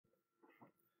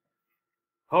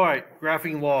All right,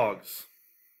 graphing logs.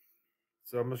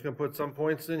 So I'm just going to put some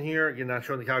points in here. Again, not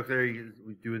showing the calculator.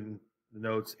 We do it in the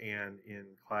notes and in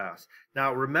class.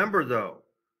 Now, remember though,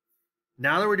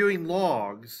 now that we're doing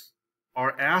logs,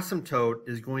 our asymptote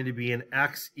is going to be an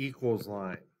x equals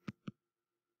line.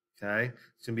 Okay?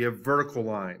 It's going to be a vertical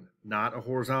line, not a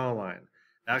horizontal line.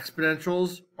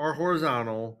 Exponentials are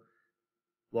horizontal.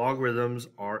 Logarithms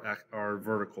are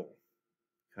vertical.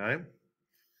 Okay?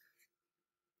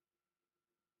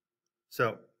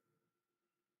 So,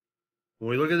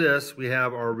 when we look at this, we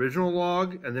have our original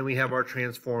log, and then we have our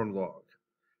transformed log.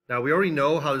 Now, we already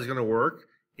know how this is going to work.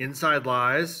 Inside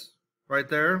lies right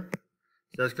there.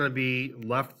 So that's going to be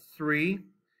left 3,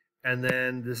 and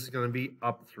then this is going to be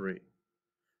up 3.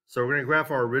 So we're going to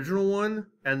graph our original one,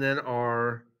 and then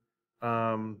our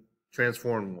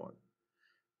transformed one.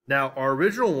 Now, our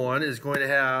original one is going to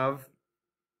have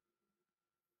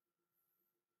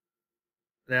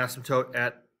an asymptote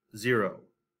at 0.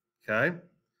 Okay?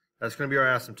 That's going to be our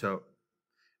asymptote.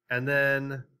 And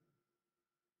then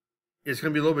it's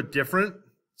going to be a little bit different.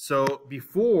 So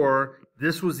before,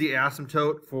 this was the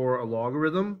asymptote for a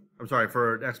logarithm. I'm sorry,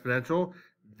 for an exponential.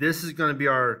 This is going to be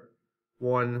our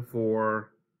one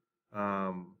for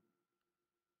a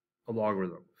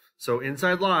logarithm. So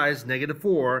inside lies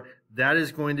 -4. That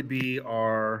is going to be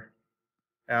our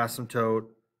asymptote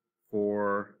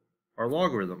for our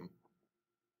logarithm.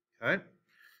 Okay?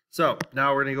 So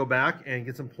now we're going to go back and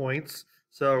get some points.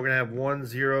 So we're going to have 1,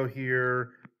 0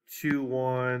 here, 2,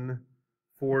 1,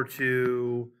 4,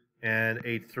 2, and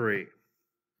 8, 3.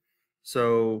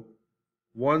 So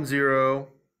 1, 0,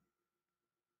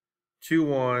 2,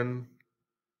 1,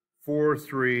 4,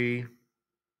 3,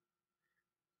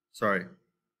 sorry,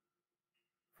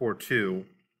 4, 2,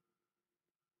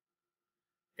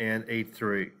 and 8,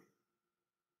 3.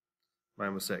 My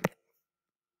mistake.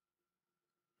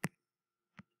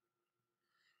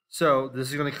 So this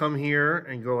is going to come here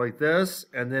and go like this,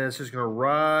 and then it's just going to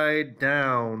ride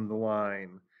down the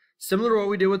line. Similar to what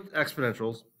we did with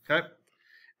exponentials, okay?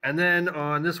 And then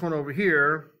on this one over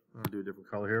here, I'll do a different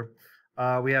color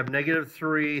here. We have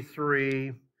 -3,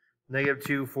 3,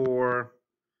 -2, 4,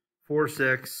 4,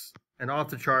 6, and off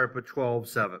the chart, but 12,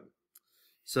 7.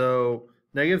 So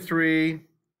 -3,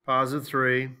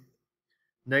 +3,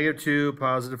 -2,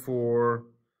 +4,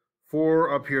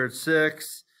 4 up here at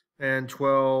 6, and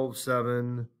 12,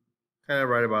 7, kind of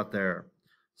right about there.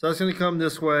 So that's going to come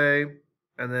this way,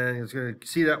 and then it's going to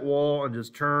see that wall and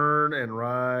just turn and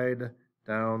ride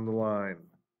down the line.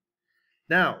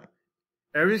 Now,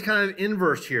 everything's kind of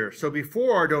inverse here. So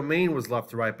before our domain was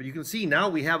left to right, but you can see now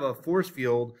we have a force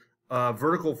field, a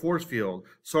vertical force field.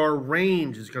 So our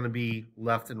range is going to be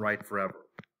left and right forever.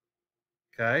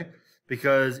 Okay?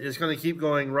 Because it's going to keep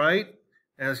going right,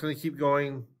 and it's going to keep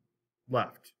going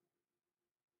left.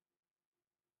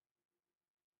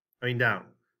 I mean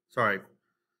down. Sorry.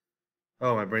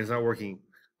 Oh, my brain's not working.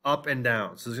 Up and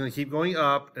down. So it's going to keep going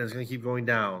up, and it's going to keep going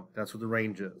down. That's what the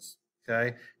range is.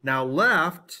 Okay? Now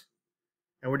left,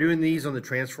 and we're doing these on the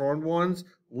transformed ones,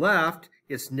 left,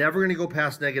 it's never going to go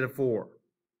past -4.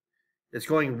 It's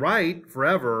going right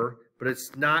forever, but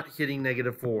it's not hitting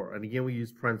 -4. And again, we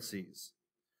use parentheses.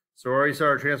 So we already saw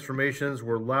our transformations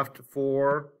were left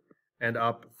 4 and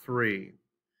up 3.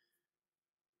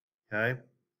 Okay?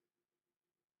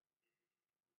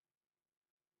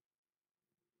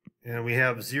 And we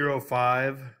have 0,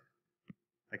 5.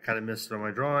 I kind of missed it on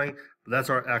my drawing, but that's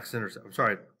our x-intercept. I'm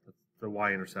sorry, the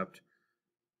y-intercept.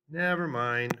 Never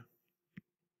mind.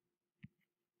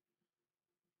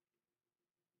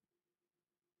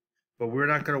 But we're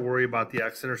not going to worry about the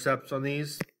x-intercepts on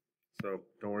these, so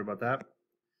don't worry about that.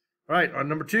 All right, on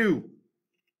number 2,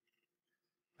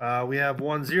 we have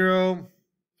 1, 0,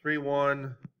 3,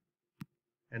 1,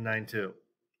 and 9, 2.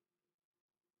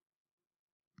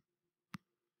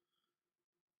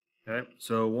 Okay,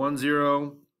 so 1,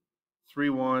 0, 3,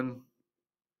 1,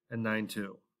 and 9,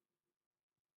 2.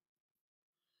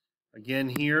 Again,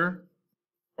 here,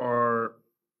 on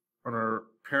our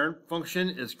parent function,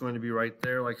 it's going to be right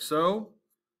there like so.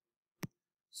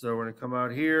 So we're going to come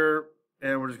out here,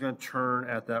 and we're just going to turn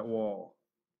at that wall.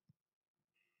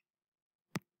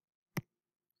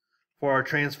 For our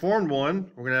transformed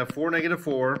one, we're going to have 4,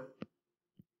 -4,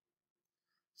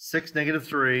 6,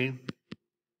 -3,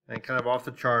 and kind of off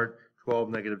the chart, 12,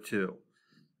 -2.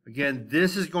 Again,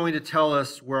 this is going to tell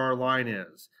us where our line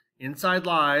is. Inside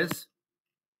lies,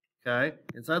 okay?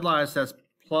 Inside lies, that's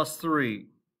 +3.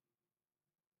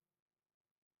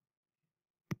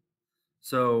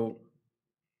 So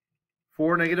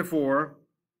 4, -4,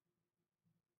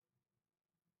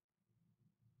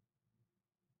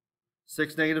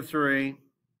 6, -3,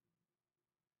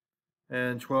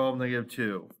 and 12, negative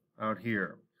 2 out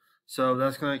here. So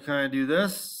that's going to kind of do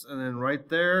this, and then right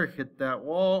there, hit that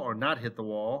wall, or not hit the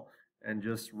wall, and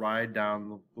just ride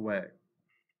down the way.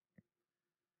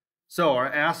 So our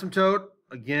asymptote,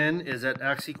 again, is at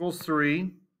x equals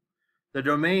 3. The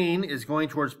domain is going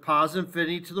towards positive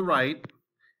infinity to the right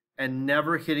and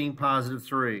never hitting positive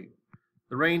 3.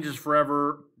 The range is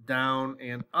forever down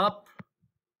and up.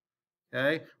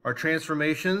 Okay, our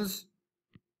transformations,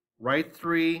 right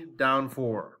 3, down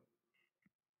 4.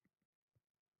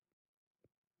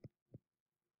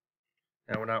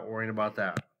 And we're not worrying about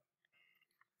that.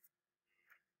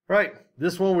 Right,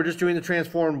 this one we're just doing the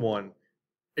transformed one.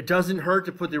 It doesn't hurt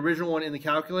to put the original one in the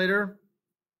calculator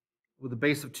with a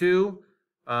base of 2.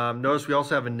 Notice we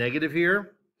also have a negative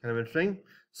here, kind of interesting.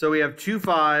 So we have 2,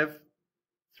 5,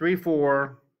 3,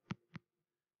 4,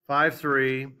 5,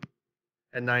 3,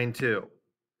 and 9, 2.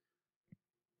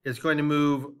 It's going to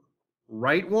move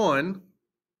right 1.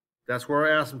 That's where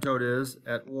our asymptote is,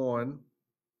 at 1.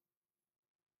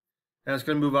 And it's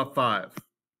going to move up 5.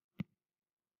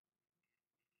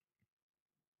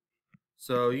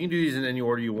 So you can do these in any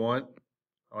order you want.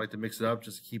 I like to mix it up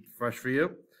just to keep it fresh for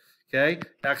you. Okay,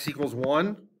 x equals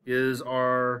 1 is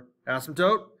our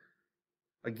asymptote.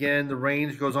 Again, the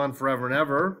range goes on forever and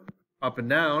ever, up and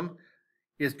down.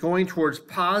 It's going towards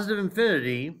positive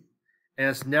infinity, and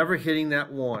it's never hitting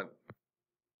that 1.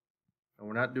 And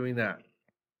we're not doing that.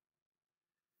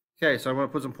 Okay, so I'm going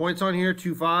to put some points on here.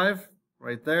 2, 5,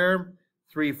 right there.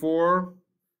 3, 4,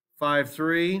 5,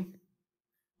 3,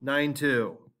 9,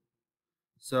 2.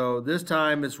 So this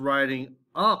time it's riding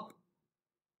up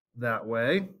that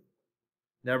way,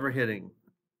 never hitting.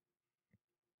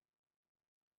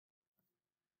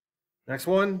 Next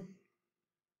one,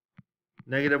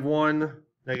 negative 1,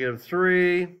 negative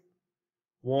 3,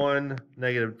 1,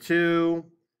 negative 2,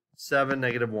 7,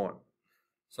 negative 1.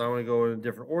 So I'm going to go in a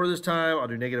different order this time. I'll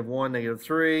do negative 1, negative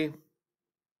 3.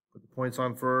 Put the points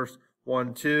on first.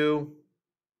 1, 2.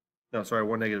 No, sorry,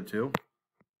 1, negative 2.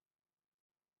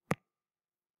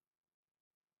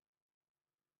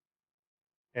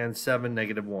 And 7,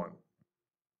 negative 1.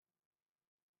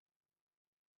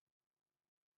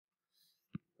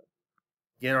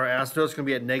 Again, our asymptote is going to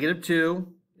be at negative 2.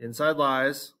 Inside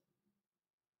lies.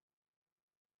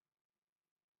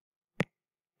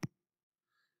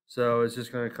 So it's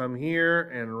just going to come here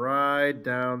and ride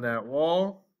down that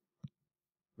wall,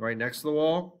 right next to the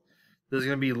wall. This is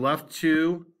going to be left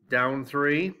 2, down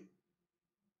 3.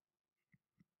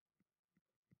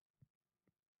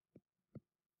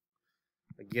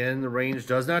 Again, the range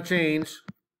does not change,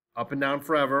 up and down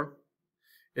forever.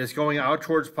 It's going out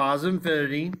towards positive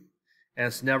infinity, and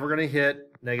it's never going to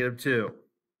hit negative 2.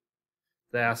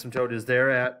 The asymptote is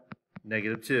there at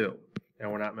negative 2,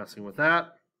 and we're not messing with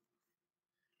that.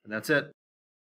 And that's it.